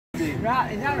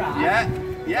Right, is that right?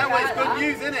 Yeah, well it's good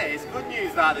news, isn't it? It's good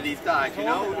news that he's died, you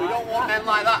know? We don't want men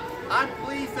like that. I'm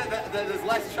pleased that there's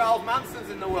less Charles Mansons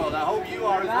in the world. I hope you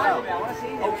are as well.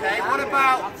 Okay,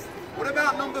 what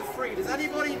about number 3? Does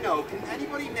anybody know? Can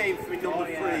anybody name for me number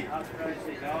 3?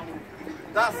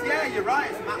 Yeah, you're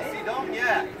right, it's Matt Sidon,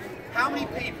 yeah. How many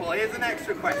people, here's an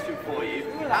extra question for you,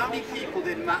 how many people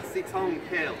did Matt Sidon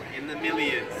kill in the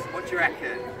millions? What do you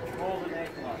reckon? More than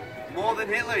Hitler. More than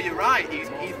Hitler, you're right. He's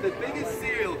the biggest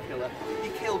serial killer. He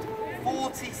killed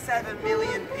 47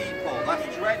 million people.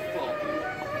 That's dreadful.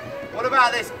 What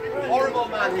about this horrible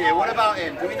man here? What about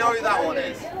him? Do we know who that one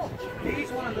is?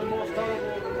 He's one of the most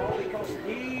horrible of them all because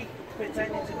he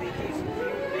pretended to be decent.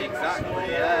 Exactly,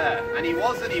 yeah. And he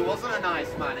wasn't a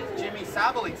nice man. It's Jimmy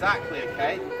Savile, exactly,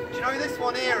 okay? Do you know who this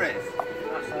one here is?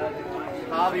 That's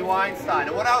Harvey Weinstein.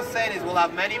 And what I was saying is we'll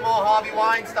have many more Harvey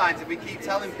Weinsteins if we keep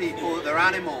telling people that they're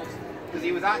animals. Because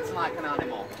he was acting like an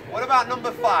animal. What about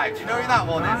number 5? Do you know who that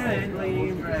one is? Myra Hindley,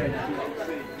 Ian Brady.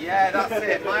 Yeah, that's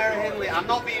it. Myra Hindley. I'm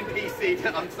not being PC.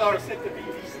 I'm sorry.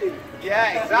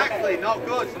 Yeah, exactly. Not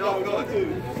good. Not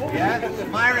good. Yeah,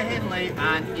 Myra Hindley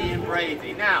and Ian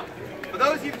Brady. Now, for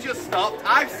those who've just stopped,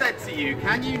 I've said to you,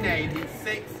 can you name the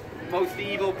 6 most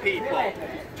evil people?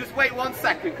 Just wait 1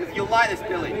 second, because you'll like this,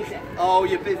 Billy. Oh,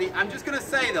 you're busy. I'm just going to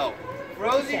say, though, for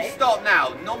those who've stopped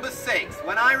now, number 6,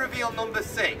 when I reveal number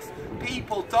 6,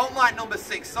 people don't like number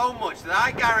 6 so much that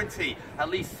I guarantee at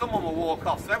least someone will walk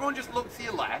off. So everyone just look to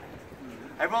your left,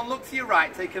 everyone look to your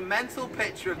right, take a mental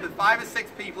picture of the 5 or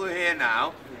 6 people who are here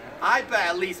now. I bet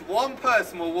at least one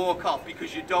person will walk off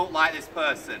because you don't like this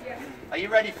person. Are you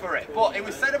ready for it? But it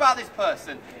was said about this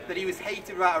person that he was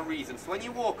hated without a reason. So when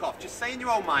you walk off, just say in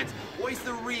your own minds, what is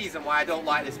the reason why I don't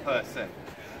like this person?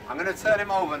 I'm going to turn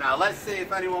him over now. Let's see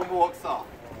if anyone walks off.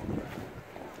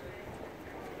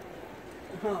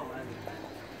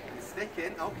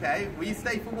 Sticking, okay. Will you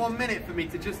stay for 1 minute for me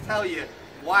to just tell you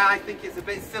why I think it's a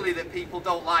bit silly that people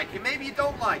don't like him? Maybe you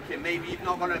don't like him, maybe you've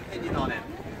not got an opinion on him.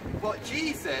 But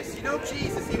Jesus, you know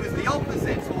Jesus, he was the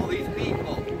opposite to all these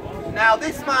people. Now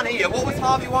this man here, what was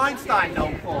Harvey Weinstein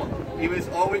known for? He was,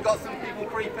 oh, we've got some people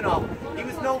creeping off. He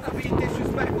was known for being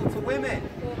disrespectful to women.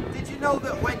 Did you know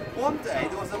that when one day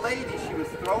there was a lady, she was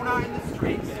thrown out in the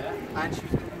streets and she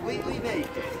was completely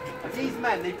naked? And these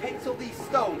men, they picked up these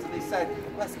stones and they said,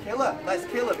 let's kill her,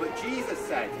 but Jesus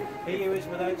said, He who is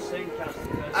without sin cast the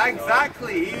first stone.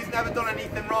 exactly, he's never done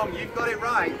anything wrong, you've got it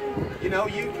right. You know,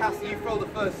 you throw the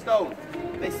first stone.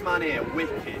 This man here,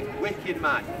 wicked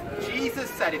man. Jesus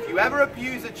said if you ever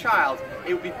abuse a child,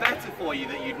 it would be better for you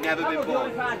that you'd never been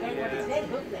born.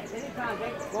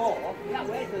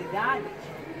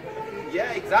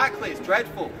 Yeah, exactly, it's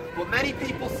dreadful. But many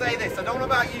people say this, I don't know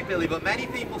about you, Billy, but many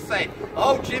people say,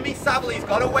 oh, Jimmy Savile, he's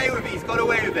got away with it, he's got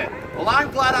away with it. Well, I'm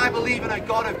glad I believe in a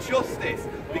God of justice,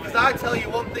 because I tell you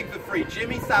one thing for free,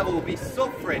 Jimmy Savile will be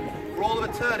suffering for all of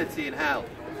eternity in hell.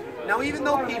 Now, even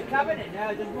though people... cabinet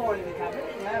now, there's more in the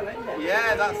cabinet now, isn't there?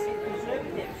 Yeah, that's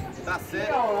it.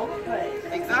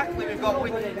 Exactly, we've got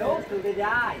wicked.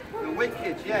 The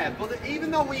wicked, yeah. But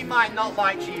even though we might not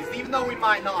like Jesus, even though we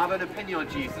might not have an opinion on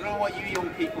Jesus, I don't know what you young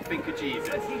people think of Jesus.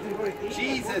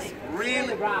 Jesus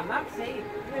really...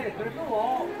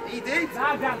 He did.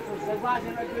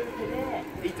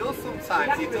 He does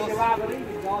sometimes, he does.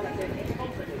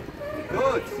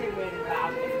 Good.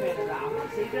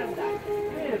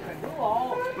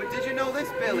 But did you know this,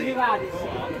 Billy?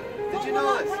 Did you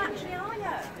know this?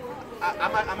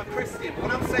 I'm a Christian.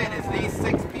 What I'm saying is these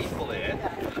 6 people here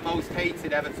are the most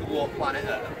hated ever to walk planet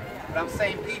Earth. But I'm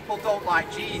saying people don't like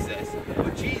Jesus,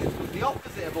 but Jesus was the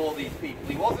opposite of all these people.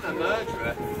 He wasn't a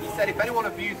murderer. He said if anyone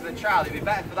abuses a child, it'd be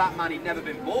better for that man he'd never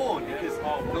been born, because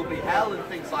there'll be hell and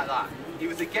things like that. He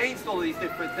was against all these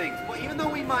different things. But even though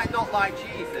we might not like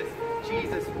Jesus,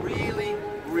 Jesus really,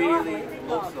 really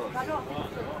loves us.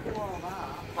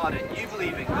 Pardon, you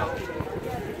believe in God?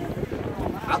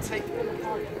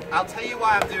 I'll tell you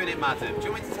why I'm doing it, madam. Do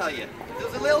you want me to tell you? There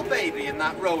was a little baby in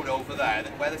that road over there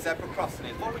where the zebra crossing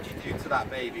is. What would you do to that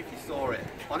baby if you saw it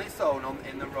on its own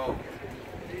in the road?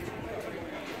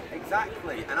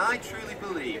 Exactly, and I truly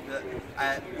believe that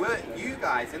you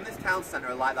guys in this town centre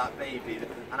are like that baby,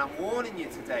 and I'm warning you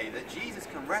today that Jesus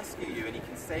can rescue you and he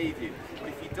can save you. But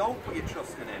if you don't put your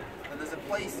trust in him, then there's a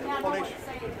place to punish.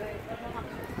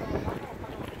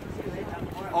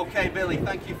 Okay, Billy,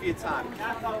 thank you for your time.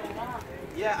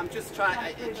 Yeah, I'm just trying.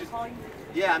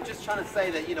 I'm just trying to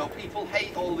say that, you know, people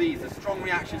hate all these. There's strong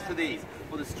reactions to these,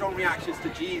 but there's strong reactions to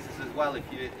Jesus as well. If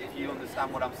you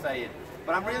understand what I'm saying.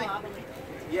 But I'm really.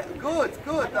 Yeah, good,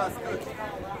 that's good.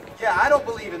 Yeah, I don't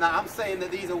believe in that. I'm saying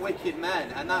that these are wicked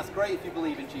men, and that's great if you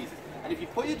believe in Jesus. And And if you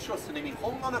put your trust in him, he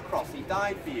hung on a cross, he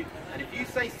died for you. And if you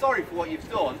say sorry for what you've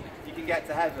done, you can get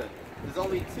to heaven. There's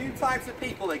only two types of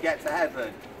people that get to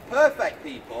heaven. Perfect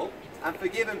people and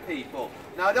forgiven people.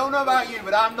 Now I don't know about you,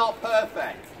 but I'm not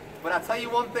perfect. But I tell you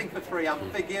one thing for free, I'm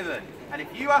forgiven. And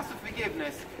if you ask for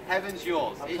forgiveness, heaven's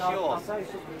yours. It's yours. I'll say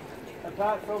something.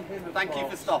 Apart from him, of Thank you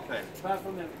for stopping. Apart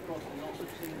from him, of course, there's not such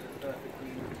thing as a perfect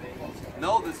human being.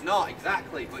 No, there's not,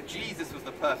 exactly. But Jesus was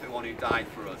the perfect one who died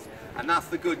for us. And that's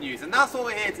the good news. And that's what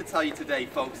we're here to tell you today,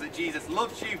 folks, that Jesus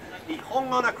loves you. He hung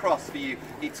on a cross for you.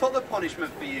 He took the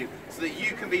punishment for you so that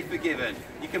you can be forgiven.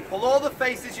 You can pull all the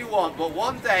faces you want, but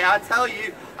one day, I tell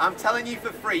you, I'm telling you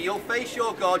for free, you'll face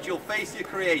your God, you'll face your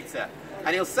Creator.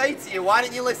 And he'll say to you, why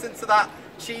didn't you listen to that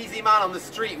cheesy man on the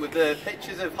street with the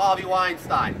pictures of Harvey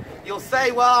Weinstein? You'll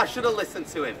say, well, I should have listened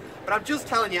to him. But I'm just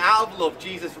telling you, out of love,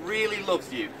 Jesus really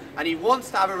loves you. And he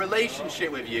wants to have a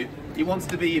relationship with you. He wants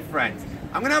to be your friend.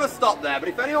 I'm going to have a stop there, but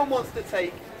if anyone wants to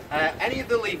take any of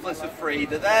the leaflets for free,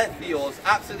 they're there for yours,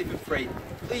 absolutely for free.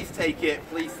 Please take it.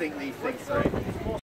 Please think these things through.